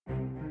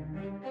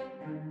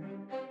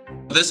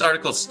This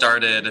article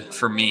started,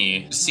 for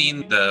me,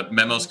 seeing the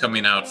memos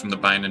coming out from the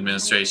Biden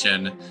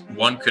administration.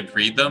 One could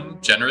read them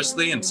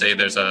generously and say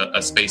there's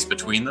a space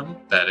between them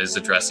that is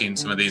addressing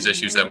some of these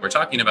issues that we're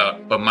talking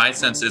about. But my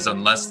sense is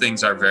unless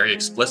things are very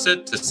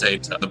explicit to say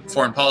to the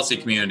foreign policy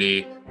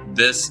community,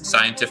 this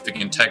scientific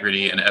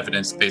integrity and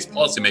evidence-based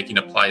policymaking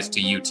applies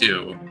to you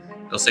too.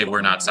 They'll say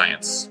we're not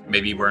science.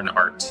 Maybe we're an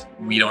art.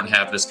 We don't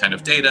have this kind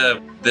of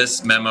data.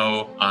 This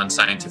memo on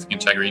scientific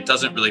integrity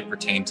doesn't really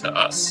pertain to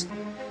us.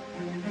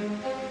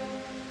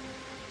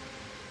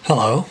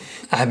 Hello,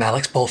 I'm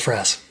Alex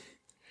Bolfres.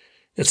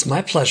 It's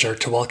my pleasure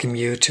to welcome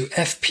you to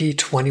FP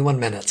 21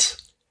 Minutes,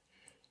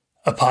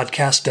 a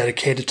podcast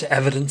dedicated to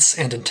evidence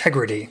and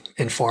integrity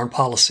in foreign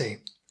policy.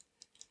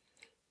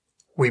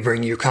 We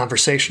bring you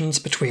conversations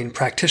between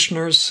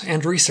practitioners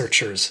and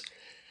researchers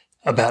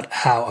about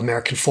how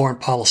American foreign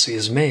policy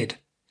is made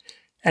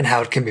and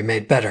how it can be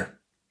made better.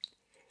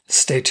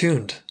 Stay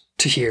tuned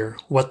to hear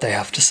what they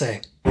have to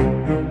say.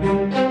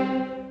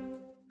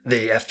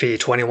 The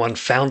FP21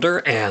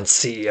 founder and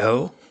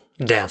CEO,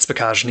 Dan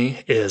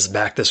Spokojny, is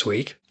back this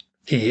week.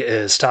 He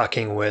is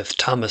talking with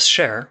Thomas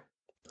Scher,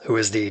 who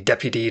is the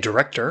Deputy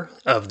Director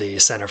of the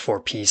Center for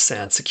Peace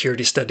and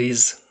Security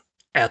Studies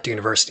at the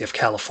University of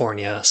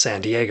California,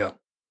 San Diego.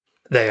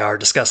 They are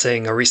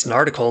discussing a recent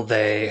article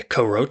they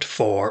co-wrote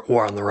for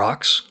War on the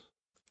Rocks.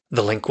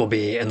 The link will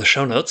be in the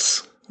show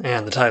notes,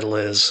 and the title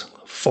is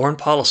Foreign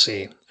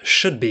Policy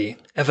Should Be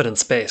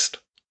Evidence-Based.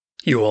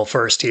 You will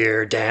first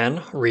hear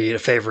Dan read a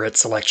favorite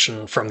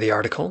selection from the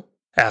article.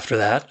 After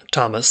that,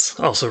 Thomas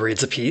also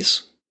reads a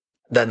piece.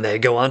 Then they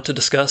go on to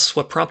discuss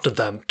what prompted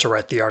them to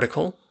write the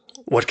article,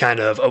 what kind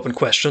of open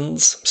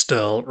questions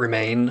still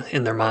remain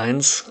in their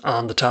minds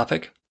on the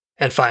topic,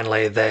 and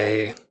finally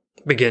they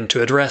begin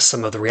to address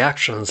some of the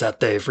reactions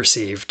that they've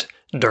received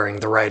during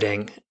the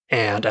writing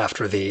and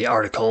after the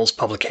article's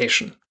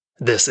publication.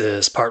 This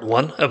is part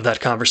one of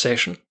that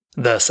conversation.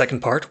 The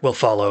second part will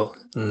follow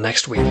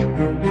next week.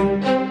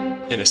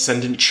 An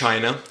ascendant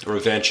China, a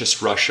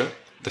revanchist Russia,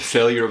 the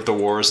failure of the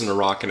wars in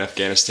Iraq and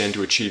Afghanistan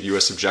to achieve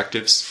U.S.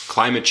 objectives,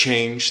 climate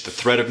change, the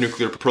threat of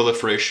nuclear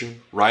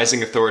proliferation,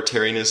 rising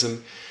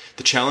authoritarianism,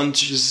 the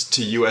challenges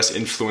to U.S.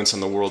 influence on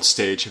the world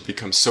stage have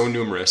become so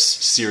numerous,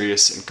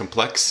 serious, and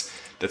complex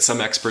that some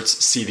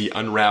experts see the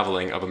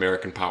unraveling of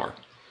American power.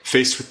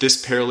 Faced with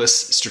this perilous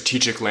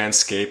strategic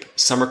landscape,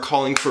 some are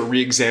calling for a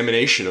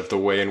re-examination of the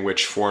way in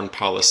which foreign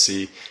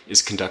policy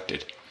is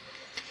conducted.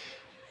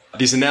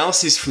 These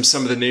analyses from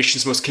some of the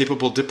nation's most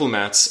capable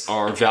diplomats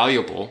are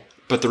valuable,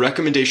 but the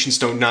recommendations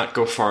do not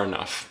go far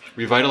enough.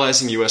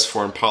 Revitalizing U.S.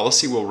 foreign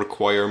policy will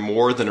require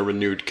more than a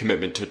renewed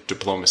commitment to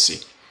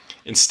diplomacy.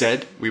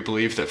 Instead, we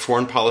believe that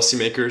foreign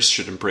policymakers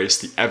should embrace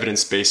the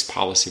evidence-based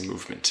policy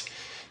movement.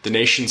 The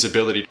nation's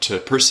ability to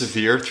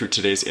persevere through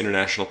today's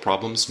international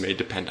problems may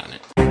depend on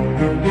it.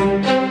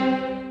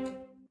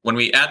 When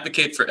we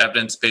advocate for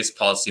evidence-based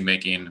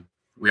policymaking,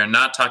 we are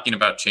not talking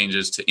about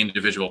changes to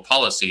individual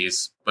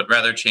policies, but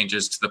rather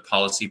changes to the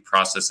policy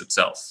process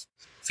itself.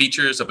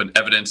 Features of an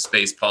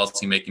evidence-based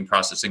policymaking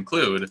process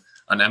include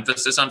an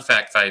emphasis on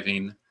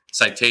fact-finding,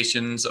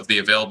 citations of the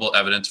available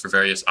evidence for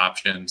various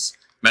options,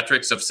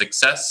 metrics of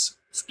success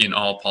in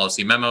all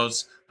policy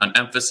memos, an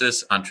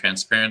emphasis on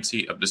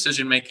transparency of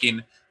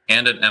decision-making,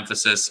 and an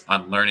emphasis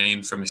on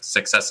learning from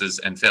successes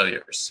and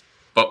failures.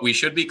 But we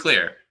should be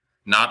clear,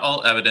 not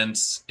all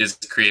evidence is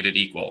created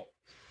equal.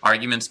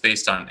 Arguments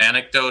based on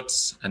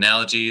anecdotes,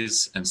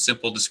 analogies, and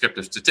simple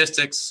descriptive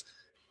statistics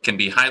can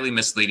be highly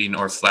misleading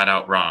or flat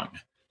out wrong.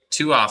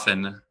 Too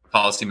often,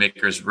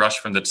 policymakers rush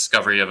from the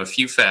discovery of a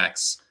few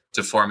facts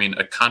to forming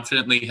a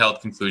confidently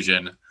held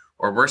conclusion,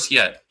 or worse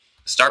yet,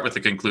 start with a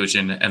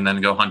conclusion and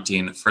then go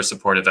hunting for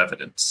supportive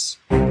evidence.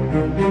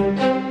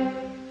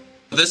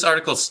 This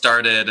article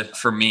started,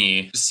 for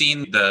me,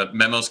 seeing the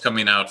memos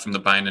coming out from the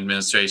Biden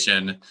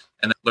administration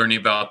and learning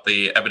about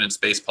the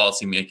Evidence-Based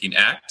Policymaking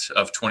Act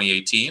of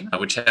 2018,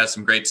 which has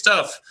some great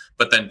stuff,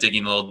 but then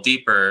digging a little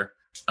deeper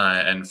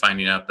and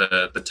finding out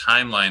the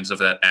timelines of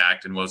that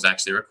act and what was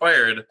actually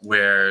required,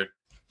 where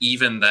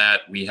even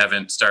that we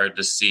haven't started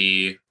to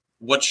see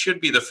what should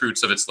be the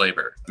fruits of its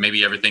labor.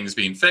 Maybe everything's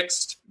being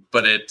fixed,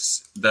 but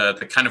it's the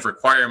kind of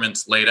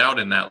requirements laid out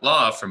in that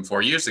law from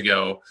 4 years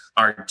ago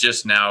are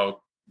just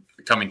now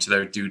coming to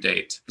their due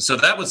date. So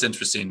that was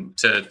interesting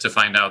to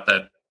find out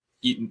that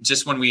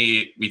just when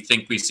we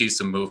think we see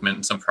some movement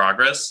and some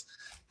progress,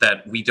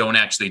 that we don't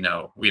actually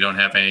know. We don't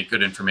have any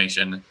good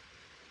information.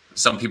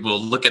 Some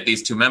people look at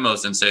these two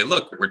memos and say,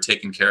 look, we're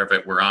taking care of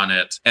it, we're on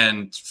it.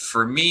 And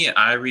for me,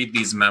 I read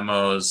these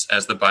memos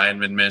as the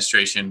Biden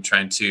administration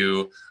trying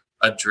to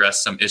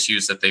address some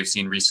issues that they've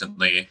seen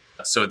recently.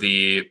 So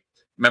the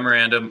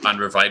memorandum on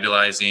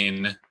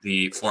revitalizing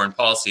the foreign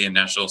policy and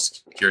national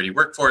security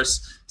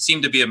workforce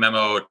seemed to be a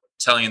memo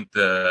telling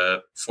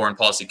the foreign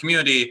policy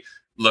community,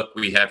 look,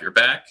 we have your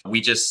back.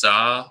 We just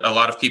saw a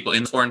lot of people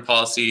in foreign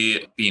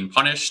policy being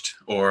punished,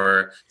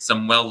 or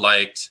some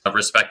well-liked,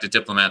 respected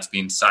diplomats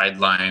being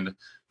sidelined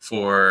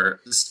for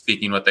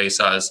speaking what they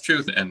saw as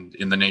truth and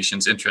in the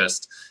nation's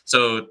interest.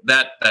 So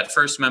that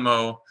first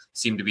memo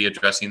seem to be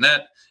addressing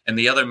that. And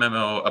the other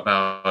memo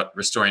about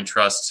restoring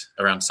trust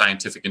around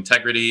scientific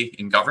integrity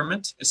in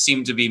government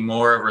seemed to be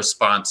more a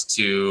response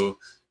to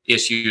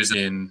issues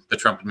in the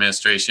Trump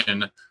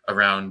administration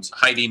around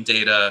hiding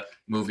data,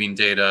 moving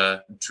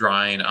data,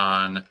 drawing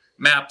on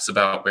maps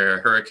about where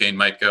a hurricane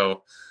might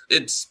go.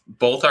 It's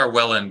both are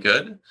well and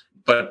good,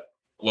 but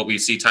what we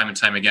see time and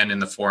time again in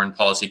the foreign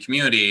policy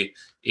community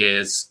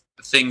is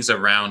things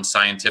around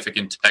scientific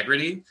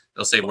integrity.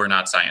 They'll say, we're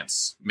not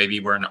science. Maybe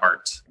we're an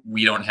art.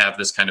 We don't have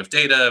this kind of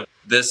data.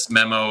 This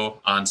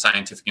memo on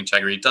scientific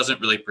integrity doesn't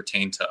really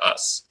pertain to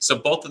us. So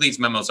both of these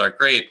memos are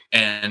great.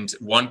 And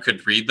one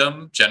could read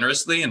them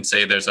generously and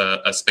say there's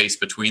a space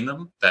between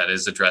them that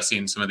is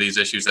addressing some of these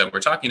issues that we're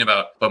talking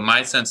about. But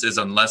my sense is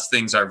unless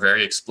things are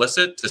very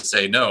explicit to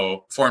say,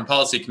 no, foreign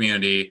policy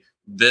community,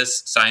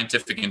 this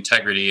scientific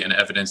integrity and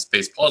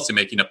evidence-based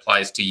policymaking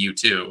applies to you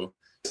too.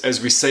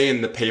 As we say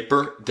in the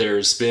paper,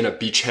 there's been a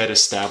beachhead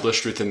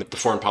established within the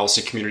foreign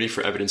policy community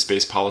for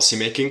evidence-based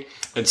policymaking,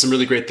 and some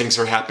really great things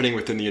are happening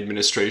within the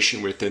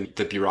administration, within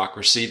the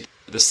bureaucracy.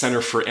 The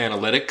Center for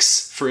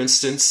Analytics, for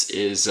instance,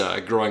 is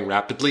growing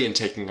rapidly and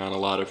taking on a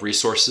lot of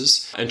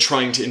resources and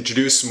trying to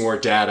introduce more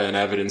data and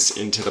evidence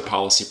into the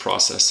policy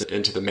process,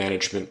 into the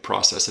management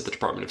process at the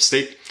Department of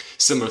State.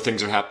 Similar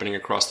things are happening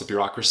across the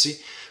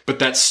bureaucracy. But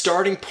that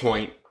starting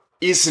point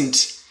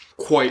isn't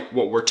quite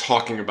what we're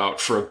talking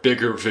about for a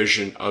bigger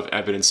vision of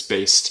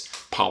evidence-based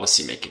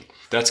policymaking.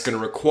 That's going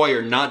to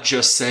require not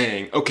just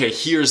saying, okay,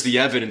 here's the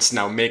evidence,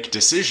 now make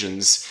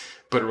decisions,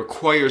 but it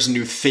requires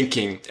new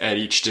thinking at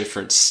each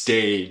different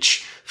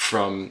stage,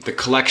 from the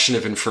collection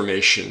of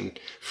information,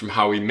 from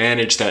how we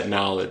manage that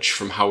knowledge,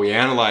 from how we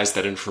analyze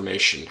that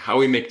information, how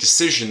we make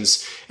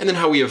decisions, and then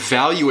how we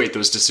evaluate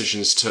those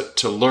decisions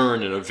to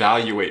learn and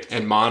evaluate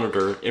and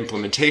monitor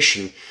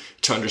implementation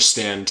to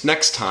understand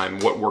next time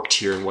what worked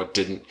here and what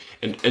didn't,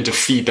 and to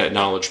feed that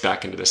knowledge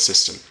back into the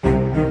system.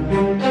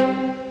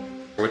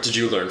 What did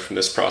you learn from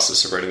this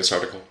process of writing this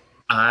article?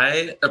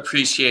 I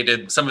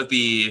appreciated some of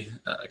the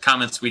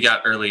comments we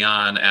got early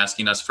on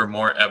asking us for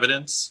more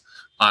evidence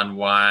on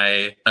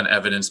why an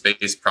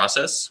evidence-based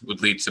process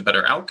would lead to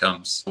better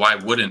outcomes. Why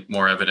wouldn't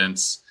more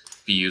evidence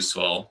be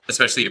useful?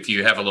 Especially if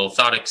you have a little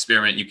thought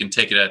experiment, you can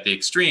take it at the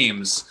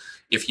extremes.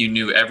 If you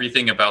knew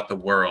everything about the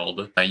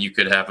world, you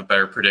could have a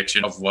better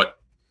prediction of what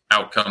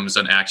outcomes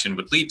an action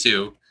would lead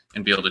to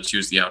and be able to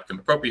choose the outcome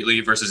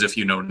appropriately, versus if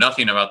you know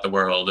nothing about the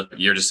world,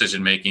 your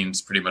decision-making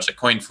is pretty much a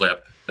coin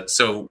flip.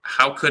 So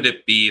how could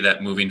it be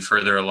that moving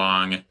further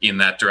along in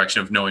that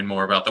direction of knowing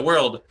more about the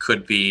world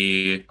could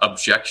be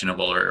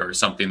objectionable or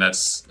something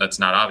that's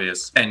not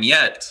obvious? And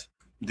yet,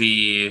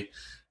 the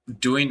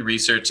doing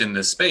research in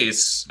this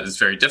space is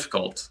very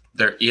difficult.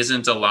 There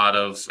isn't a lot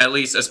of, at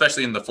least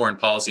especially in the foreign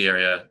policy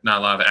area, not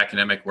a lot of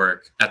academic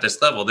work at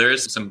this level. There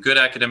is some good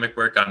academic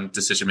work on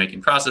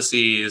decision-making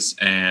processes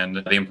and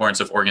the importance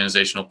of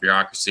organizational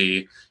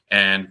bureaucracy.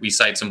 And we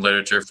cite some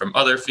literature from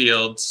other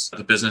fields.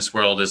 The business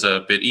world is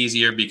a bit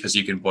easier because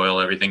you can boil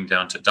everything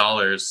down to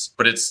dollars,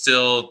 but it's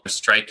still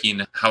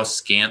striking how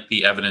scant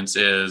the evidence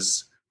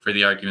is for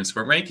the arguments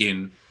we're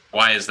making.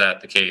 Why is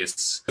that the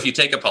case? If you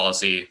take a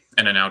policy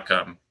and an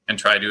outcome and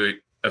try to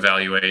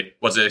evaluate,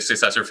 was it a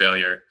success or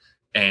failure,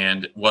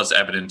 and was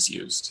evidence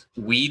used?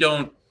 We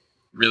don't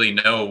really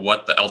know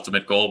what the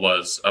ultimate goal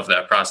was of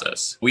that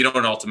process. We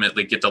don't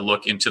ultimately get to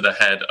look into the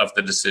head of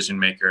the decision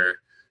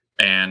maker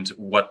and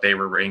what they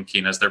were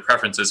ranking as their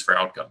preferences for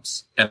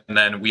outcomes. And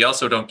then we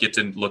also don't get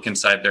to look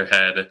inside their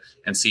head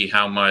and see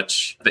how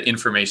much the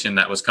information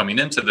that was coming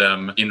into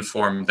them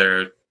informed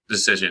their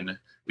decision.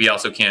 We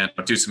also can't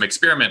do some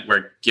experiment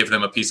where give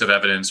them a piece of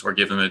evidence or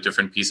give them a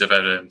different piece of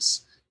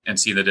evidence and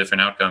see the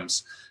different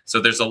outcomes. So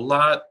there's a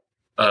lot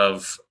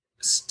of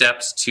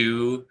steps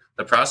to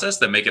the process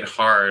that make it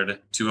hard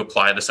to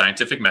apply the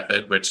scientific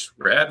method, which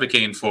we're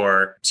advocating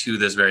for, to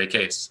this very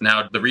case.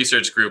 Now, the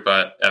research group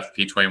at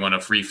FP21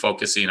 of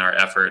refocusing our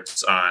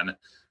efforts on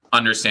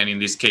understanding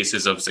these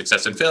cases of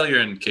success and failure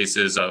and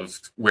cases of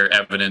where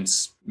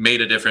evidence made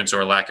a difference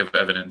or lack of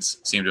evidence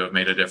seemed to have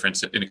made a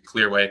difference in a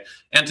clear way,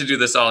 and to do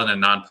this all in a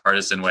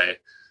nonpartisan way.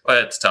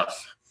 But it's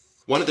tough.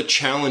 One of the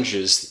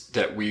challenges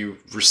that we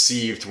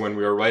received when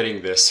we were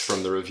writing this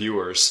from the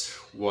reviewers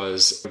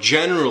was,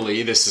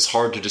 generally, this is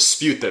hard to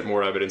dispute that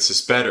more evidence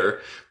is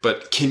better,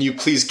 but can you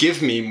please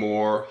give me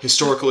more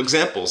historical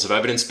examples of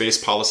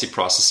evidence-based policy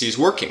processes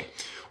working,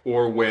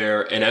 or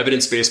where an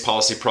evidence-based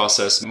policy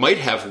process might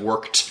have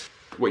worked?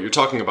 What you're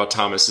talking about,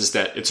 Thomas, is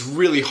that it's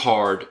really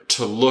hard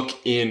to look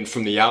in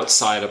from the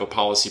outside of a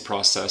policy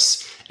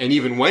process, and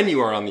even when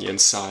you are on the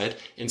inside,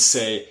 and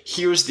say,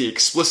 here's the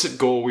explicit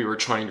goal we were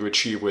trying to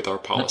achieve with our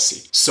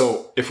policy.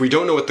 So if we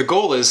don't know what the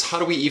goal is, how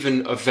do we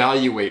even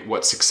evaluate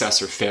what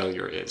success or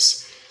failure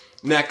is?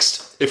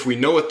 Next, if we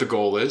know what the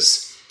goal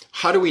is,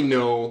 how do we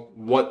know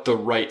what the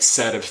right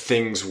set of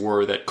things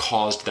were that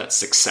caused that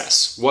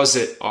success? Was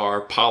it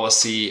our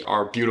policy,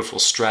 our beautiful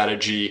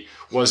strategy?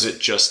 Was it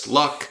just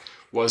luck?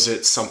 Was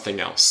it something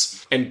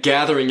else? And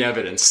gathering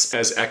evidence,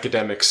 as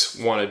academics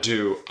want to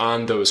do,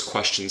 on those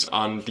questions,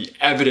 on the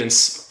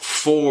evidence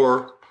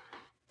for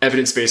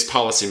Evidence-based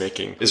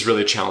policymaking is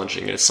really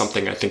challenging, and it's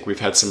something I think we've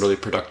had some really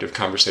productive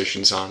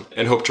conversations on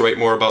and hope to write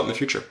more about in the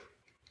future.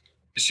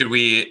 Should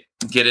we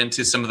get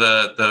into some of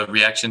the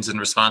reactions and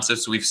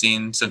responses we've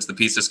seen since the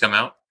piece has come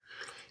out?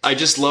 I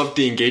just loved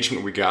the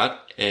engagement we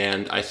got,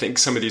 and I think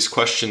some of these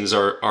questions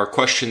are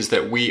questions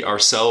that we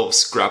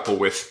ourselves grapple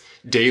with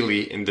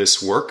daily in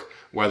this work,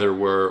 whether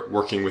we're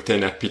working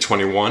within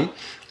FP21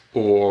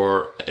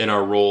 or in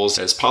our roles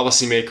as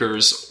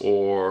policymakers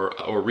or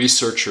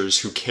researchers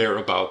who care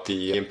about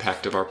the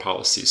impact of our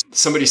policies.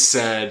 Somebody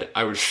said,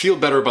 I would feel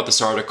better about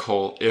this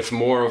article if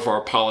more of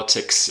our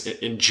politics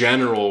in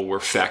general were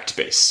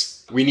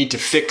fact-based. We need to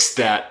fix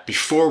that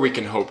before we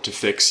can hope to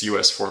fix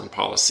U.S. foreign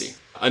policy.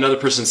 Another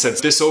person said,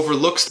 this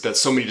overlooks that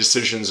so many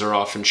decisions are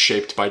often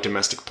shaped by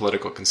domestic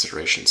political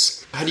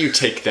considerations. How do you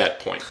take that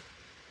point?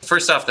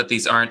 First off, that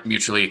these aren't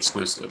mutually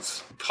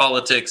exclusive.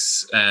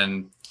 Politics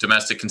and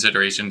domestic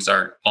considerations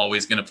are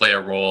always going to play a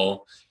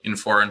role in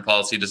foreign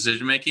policy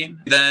decision-making.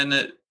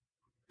 Then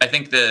I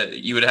think that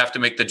you would have to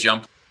make the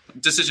jump.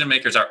 Decision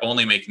makers are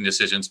only making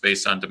decisions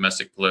based on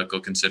domestic political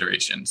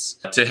considerations.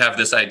 To have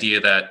this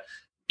idea that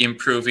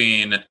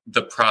improving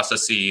the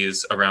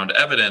processes around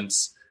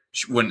evidence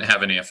wouldn't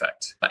have any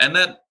effect. And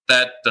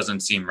that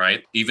doesn't seem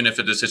right. Even if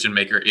a decision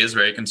maker is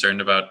very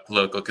concerned about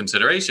political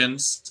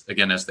considerations,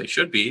 again, as they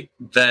should be,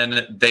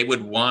 then they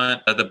would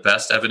want the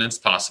best evidence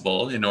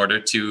possible in order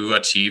to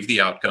achieve the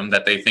outcome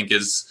that they think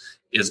is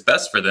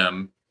best for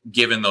them,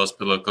 given those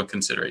political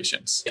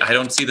considerations. I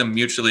don't see them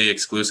mutually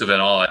exclusive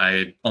at all.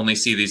 I only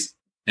see these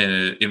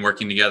in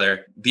working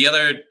together. The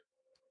other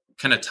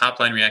kind of top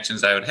line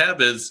reactions I would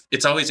have is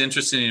it's always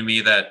interesting to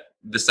me that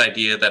this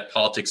idea that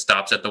politics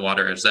stops at the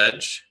water's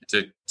edge,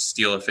 to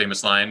steal a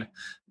famous line,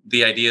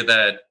 the idea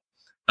that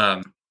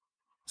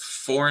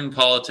foreign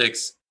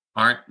politics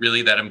aren't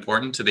really that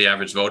important to the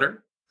average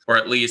voter, or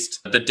at least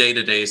the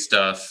day-to-day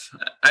stuff.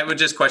 I would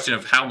just question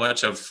of how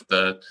much of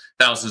the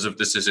thousands of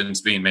decisions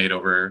being made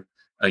over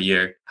a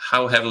year,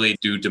 how heavily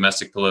do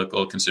domestic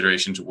political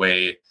considerations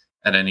weigh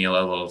at any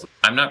level?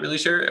 I'm not really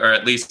sure, or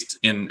at least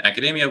in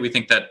academia, we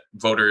think that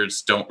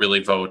voters don't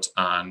really vote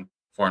on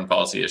foreign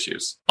policy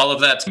issues. All of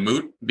that's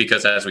moot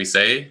because, as we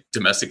say,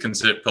 domestic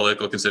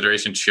political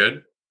consideration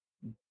should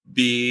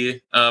be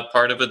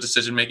part of a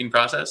decision-making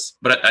process.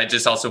 But I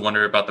just also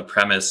wonder about the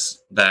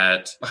premise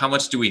that how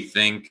much do we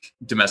think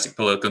domestic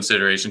political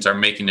considerations are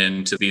making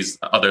into these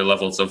other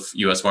levels of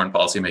U.S. foreign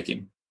policy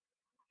making?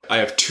 I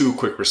have two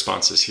quick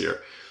responses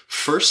here.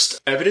 First,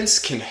 evidence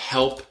can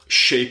help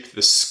shape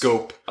the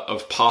scope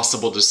of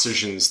possible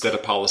decisions that a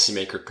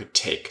policymaker could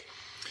take.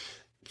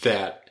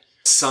 That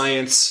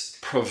science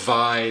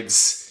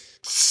provides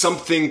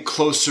something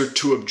closer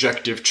to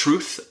objective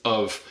truth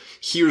of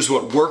here's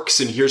what works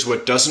and here's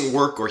what doesn't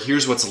work, or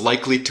here's what's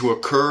likely to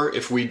occur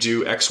if we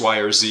do X, Y,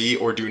 or Z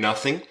or do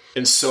nothing.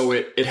 And so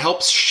it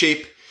helps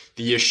shape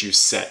the issue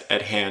set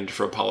at hand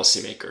for a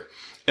policymaker.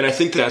 And I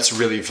think that's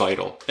really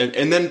vital.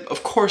 And then,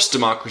 of course,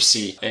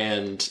 democracy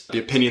and the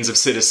opinions of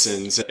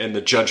citizens and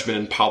the judgment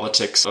and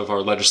politics of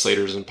our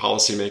legislators and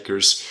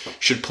policymakers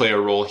should play a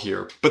role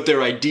here. But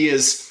their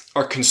ideas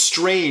are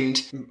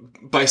constrained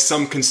by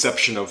some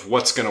conception of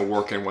what's going to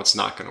work and what's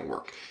not going to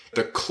work.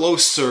 The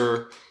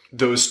closer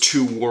those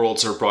two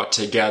worlds are brought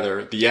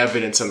together, the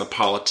evidence and the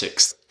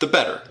politics, the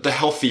better, the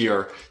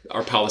healthier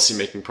our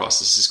policymaking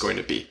process is going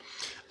to be.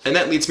 And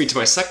that leads me to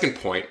my second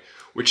point,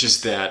 which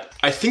is that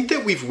I think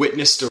that we've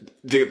witnessed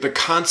the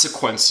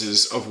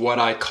consequences of what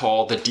I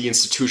call the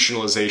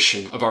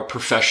deinstitutionalization of our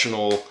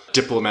professional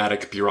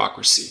diplomatic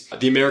bureaucracy.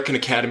 The American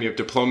Academy of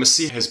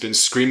Diplomacy has been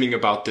screaming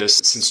about this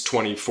since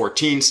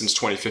 2014, since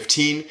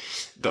 2015.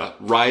 The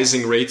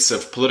rising rates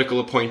of political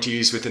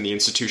appointees within the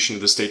institution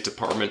of the State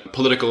Department,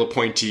 political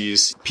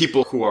appointees,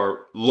 people who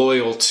are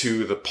loyal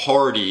to the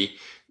party,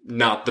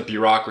 not the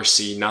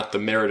bureaucracy, not the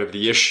merit of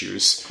the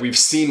issues. We've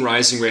seen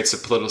rising rates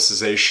of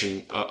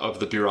politicization of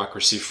the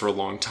bureaucracy for a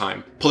long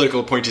time.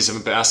 Political appointees of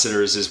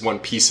ambassadors is one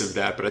piece of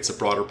that, but it's a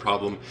broader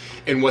problem.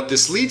 And what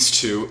this leads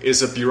to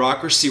is a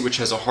bureaucracy which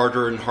has a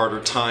harder and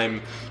harder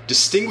time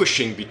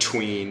distinguishing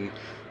between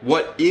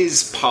what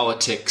is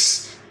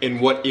politics and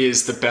what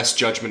is the best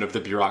judgment of the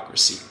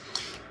bureaucracy.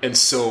 And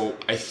so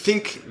I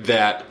think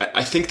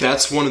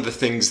that's one of the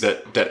things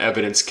that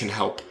evidence can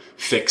help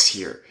fix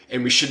here.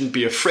 And we shouldn't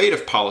be afraid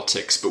of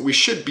politics, but we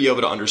should be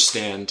able to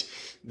understand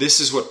this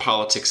is what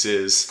politics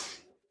is.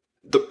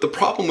 The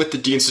problem with the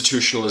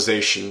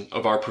deinstitutionalization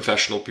of our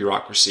professional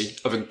bureaucracy,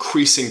 of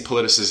increasing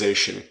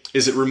politicization,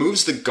 is it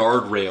removes the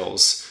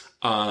guardrails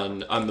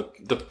on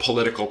the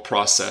political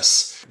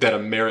process that a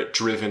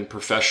merit-driven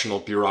professional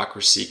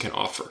bureaucracy can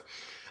offer.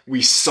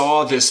 We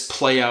saw this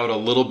play out a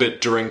little bit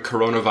during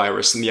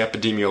coronavirus in the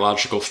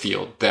epidemiological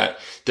field, that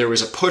there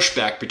was a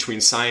pushback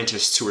between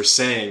scientists who were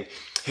saying,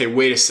 hey,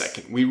 wait a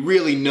second, we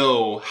really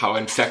know how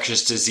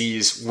infectious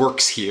disease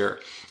works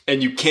here,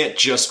 and you can't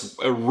just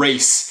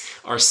erase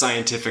our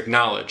scientific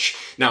knowledge.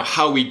 Now,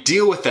 how we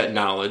deal with that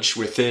knowledge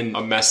within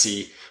a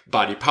messy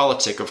Body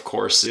politic, of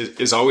course,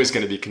 is always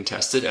going to be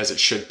contested, as it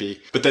should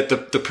be, but that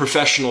the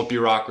professional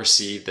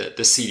bureaucracy, the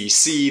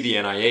CDC, the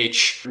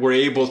NIH, were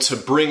able to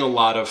bring a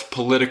lot of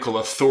political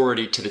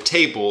authority to the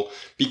table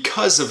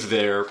because of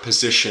their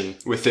position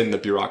within the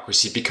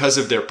bureaucracy, because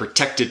of their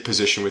protected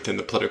position within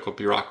the political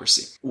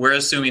bureaucracy. We're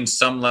assuming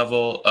some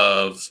level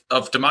of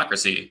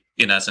democracy,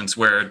 in essence,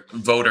 where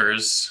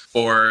voters,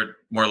 or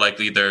more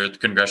likely their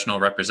congressional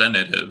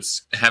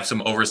representatives, have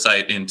some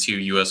oversight into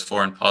U.S.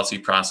 foreign policy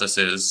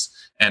processes.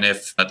 And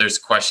if there's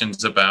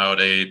questions about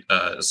a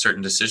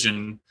certain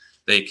decision,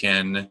 they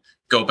can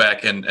go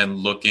back and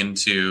look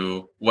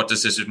into what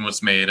decision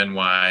was made and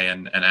why,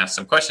 and ask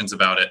some questions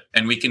about it.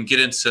 And we can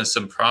get into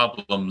some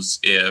problems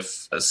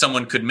if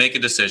someone could make a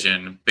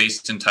decision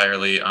based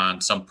entirely on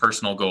some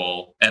personal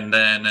goal and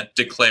then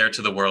declare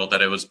to the world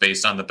that it was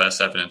based on the best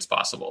evidence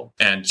possible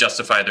and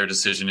justify their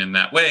decision in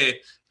that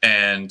way.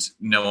 And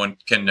no one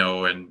can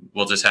know, and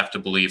we'll just have to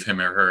believe him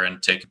or her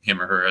and take him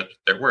or her at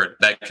their word.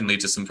 That can lead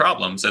to some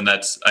problems. And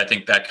I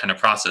think that kind of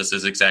process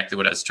is exactly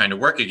what I was trying to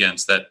work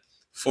against, that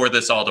for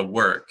this all to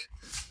work,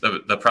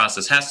 the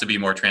process has to be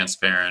more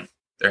transparent.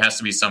 There has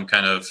to be some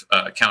kind of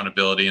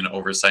accountability and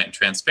oversight and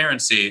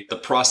transparency. The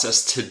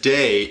process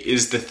today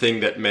is the thing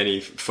that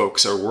many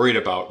folks are worried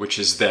about, which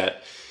is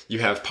that you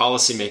have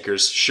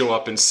policymakers show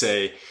up and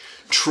say,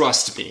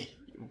 trust me,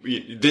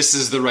 this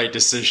is the right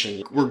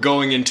decision. We're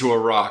going into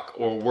Iraq,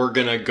 or we're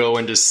going to go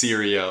into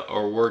Syria,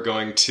 or we're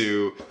going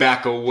to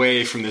back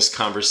away from this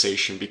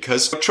conversation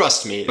because,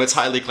 trust me, it's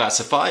highly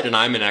classified and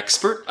I'm an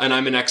expert, and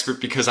I'm an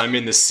expert because I'm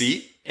in the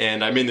seat.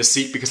 And I'm in the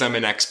seat because I'm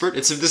an expert.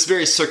 It's this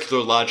very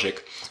circular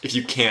logic. If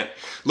you can't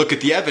look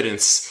at the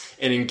evidence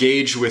and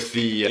engage with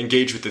the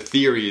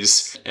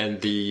theories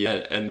and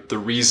the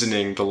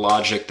reasoning, the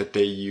logic that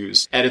they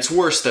use, at its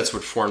worst, that's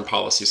what foreign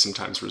policy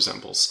sometimes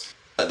resembles.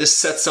 This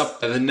sets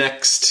up the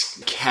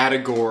next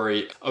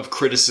category of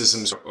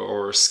criticisms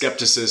or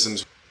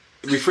skepticisms.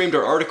 We framed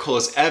our article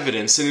as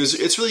evidence, and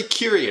it's really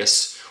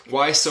curious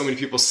why so many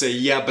people say,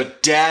 yeah,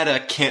 but data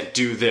can't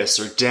do this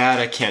or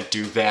data can't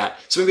do that.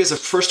 So maybe as a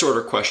first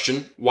order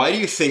question, why do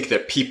you think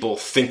that people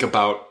think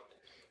about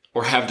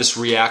or have this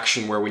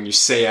reaction where when you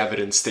say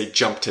evidence, they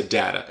jump to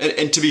data?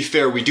 And to be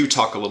fair, we do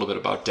talk a little bit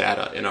about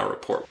data in our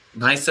report.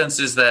 My sense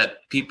is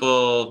that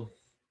people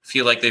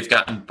feel like they've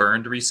gotten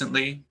burned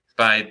recently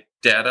by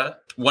data.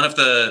 One of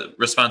the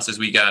responses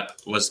we got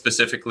was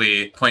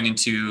specifically pointing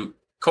to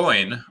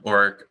COIN,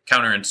 or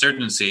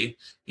counterinsurgency,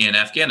 in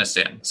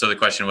Afghanistan. So the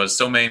question was,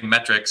 so many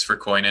metrics for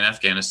COIN in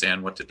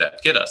Afghanistan, what did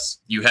that get us?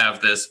 You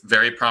have this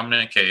very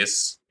prominent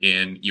case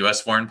in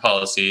U.S. foreign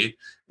policy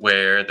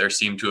where there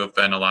seemed to have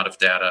been a lot of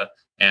data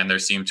and there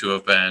seemed to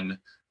have been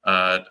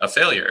a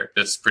failure.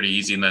 It's pretty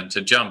easy then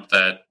to jump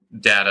that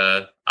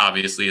data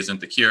obviously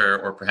isn't the cure,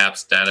 or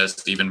perhaps data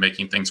is even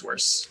making things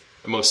worse.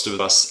 Most of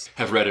us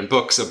have read in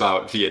books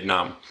about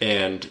Vietnam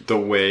and the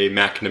way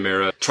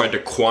McNamara tried to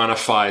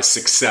quantify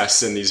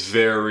success in these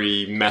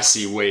very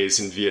messy ways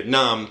in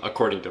Vietnam,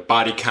 according to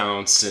body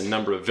counts and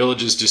number of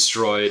villages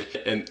destroyed.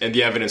 And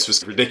the evidence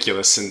was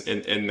ridiculous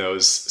in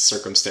those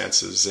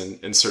circumstances,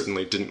 and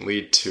certainly didn't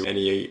lead to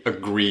any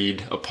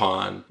agreed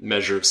upon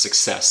measure of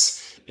success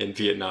in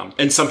Vietnam.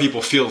 And some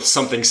people feel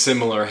something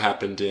similar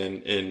happened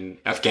in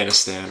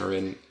Afghanistan or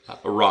in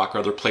Iraq or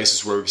other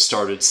places where we've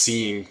started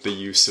seeing the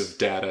use of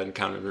data in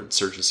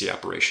counterinsurgency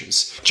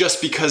operations.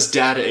 Just because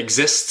data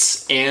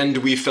exists and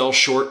we fell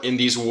short in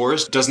these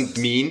wars doesn't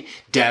mean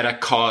data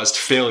caused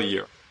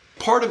failure.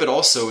 Part of it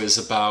also is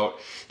about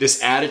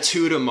this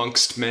attitude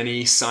amongst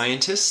many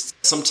scientists.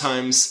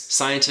 Sometimes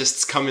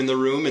scientists come in the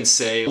room and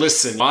say,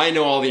 listen, I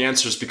know all the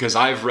answers because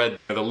I've read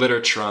the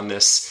literature on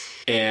this,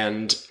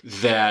 and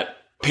that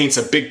paints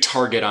a big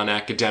target on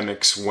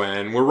academics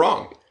when we're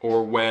wrong,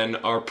 or when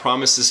our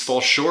promises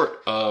fall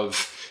short of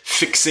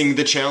fixing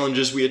the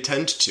challenges we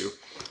attend to.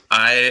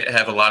 I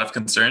have a lot of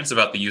concerns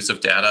about the use of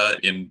data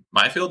in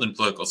my field, in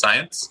political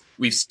science.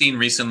 We've seen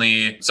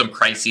recently some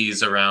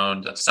crises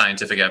around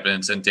scientific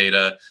evidence and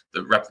data,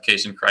 the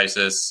replication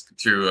crisis,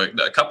 through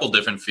a couple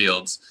different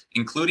fields,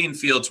 including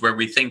fields where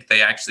we think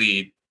they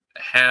actually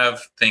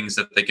have things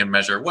that they can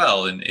measure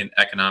well in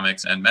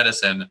economics and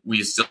medicine.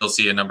 We still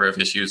see a number of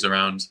issues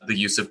around the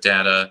use of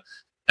data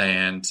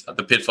and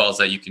the pitfalls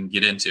that you can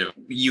get into.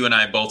 You and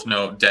I both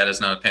know data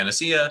is not a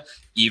panacea,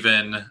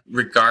 even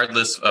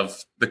regardless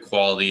of the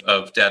quality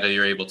of data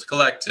you're able to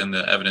collect and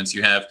the evidence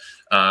you have.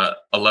 A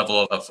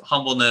level of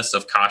humbleness,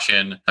 of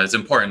caution is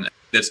important.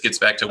 This gets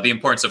back to the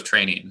importance of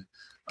training,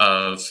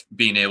 of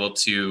being able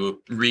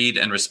to read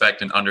and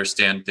respect and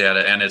understand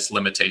data and its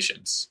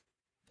limitations.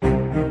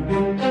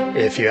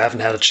 If you haven't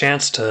had a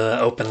chance to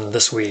open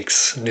this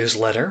week's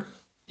newsletter,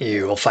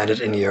 you will find it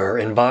in your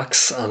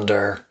inbox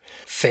under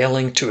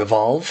Failing to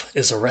Evolve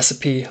is a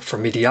Recipe for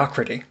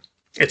Mediocrity.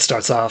 It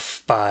starts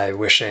off by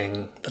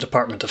wishing the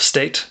Department of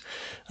State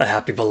a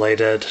happy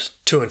belated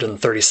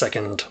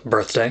 232nd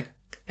birthday,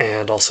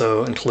 and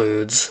also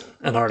includes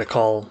an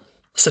article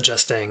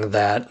suggesting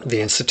that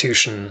the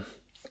institution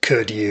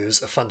could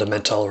use a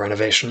fundamental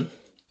renovation.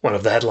 One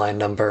of the headline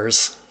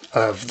numbers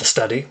of the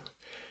study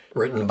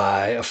written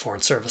by a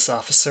Foreign Service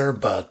officer,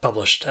 but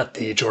published at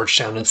the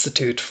Georgetown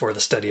Institute for the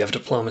Study of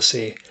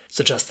Diplomacy,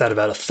 suggests that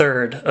about a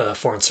third of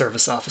Foreign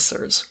Service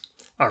officers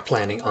are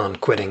planning on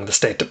quitting the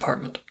State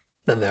Department.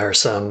 Then there are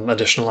some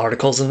additional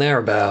articles in there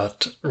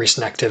about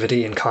recent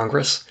activity in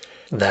Congress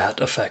that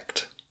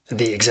affect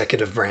the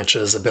executive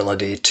branch's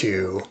ability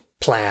to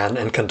plan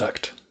and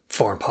conduct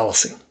foreign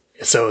policy.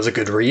 So it was a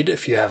good read.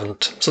 If you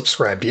haven't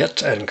subscribed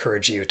yet, I'd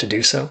encourage you to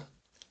do so.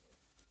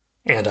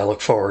 And I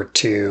look forward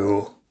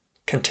to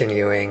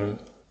continuing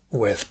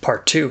with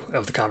part 2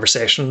 of the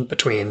conversation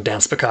between Dan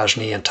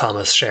Spokojny and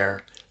Thomas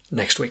Scher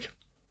next week.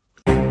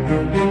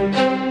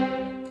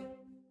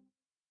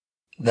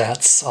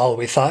 That's all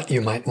we thought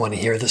you might want to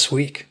hear this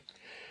week.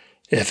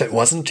 If it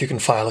wasn't, you can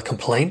file a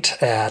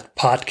complaint at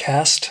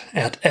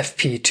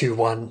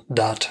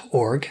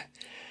podcast@fp21.org.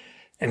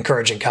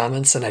 Encouraging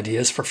comments and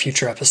ideas for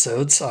future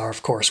episodes are,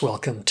 of course,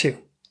 welcome too.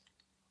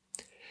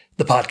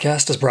 The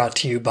podcast is brought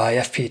to you by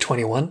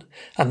FP21,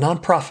 a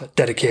nonprofit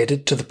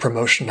dedicated to the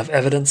promotion of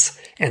evidence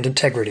and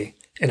integrity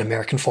in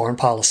American foreign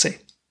policy.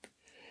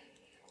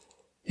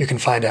 You can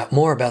find out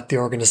more about the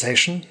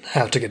organization,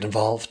 how to get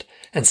involved,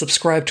 and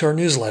subscribe to our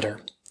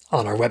newsletter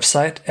on our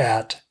website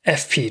at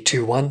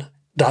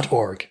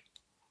fp21.org.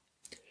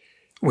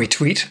 We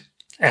tweet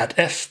at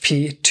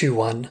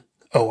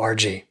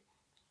fp21org.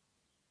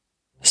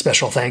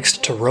 Special thanks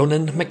to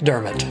Ronan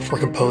McDermott for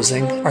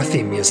composing our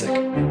theme music.